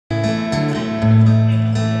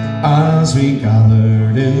As we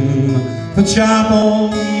gathered in the chapel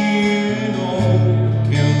near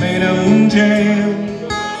Kilmainham jail,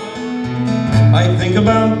 I think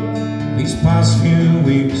about these past few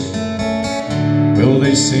weeks. Will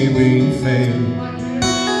they say we failed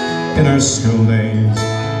in our school days?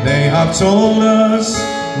 They have told us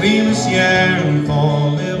we must yearn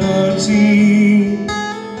for liberty,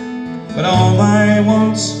 but all I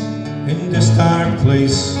want in this dark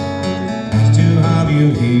place is to have you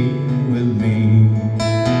here with me.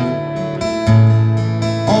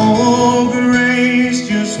 Oh, grace,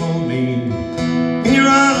 just hold me in your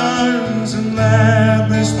arms and let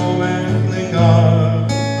this moment linger.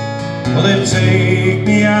 Will it take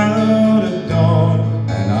me out at dawn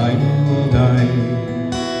and I will die?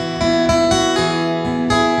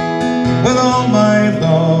 With all my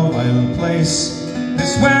love I'll place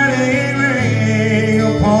this wedding ring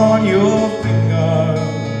upon your finger.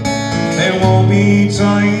 There won't be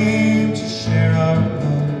time to share our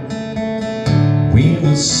love. We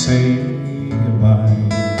must say goodbye.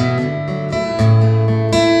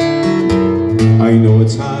 I know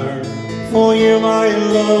it's hard for you, my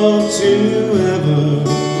love, to ever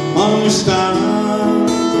understand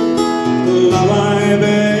the love I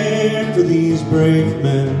bear for these brave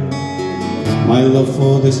men, my love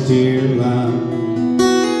for this dear land.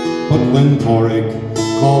 But when Porrick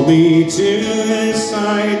called me to his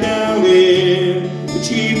side down in the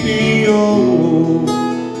GPO,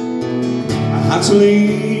 I had to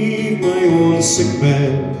leave my own sick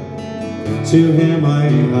bed. To him I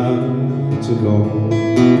had to go.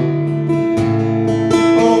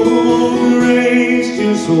 Oh, grace,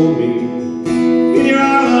 just hold me in your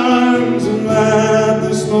arms and let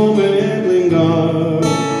this moment linger.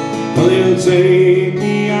 Well, it'll take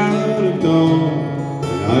me out at dawn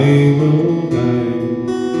and I will die.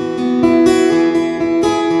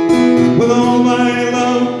 With all my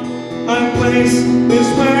love I place this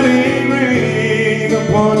wedding ring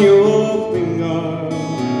upon your finger.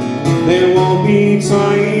 There won't be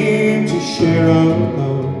time to share our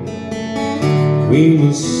love. We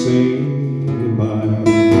must say goodbye.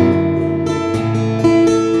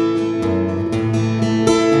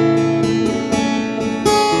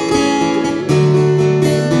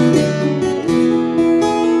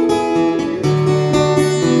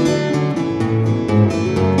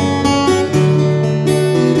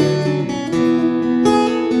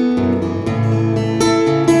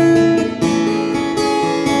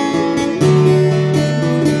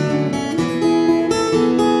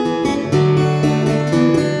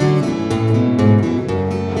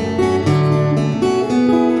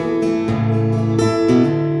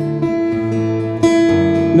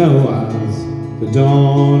 Now as the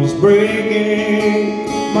dawn is breaking,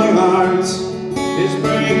 my heart is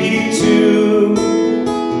breaking too.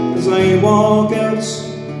 As I walk out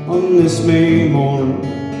on this May morn,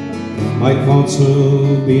 my thoughts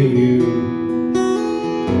will be of you,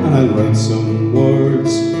 and I'll write some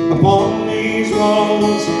words upon these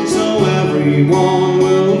walls so everyone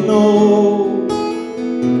will know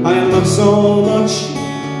I love so much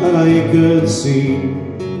that I could see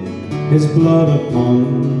his blood upon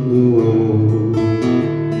the road.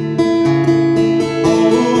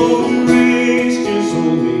 Oh, grace, just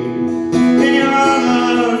hold me in your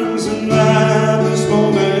arms and let this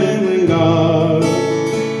moment linger.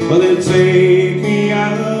 Well, it'll take me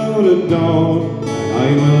out at dawn and I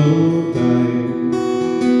will die.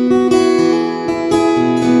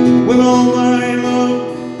 With all my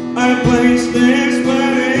love I place this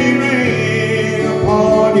wedding ring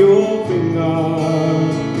upon your finger.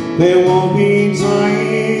 There won't be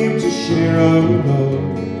time to share our love,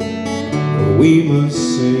 but we must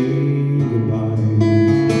say goodbye.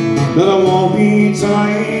 There won't be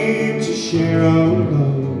time to share our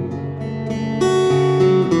love,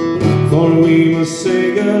 for we must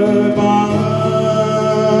say goodbye.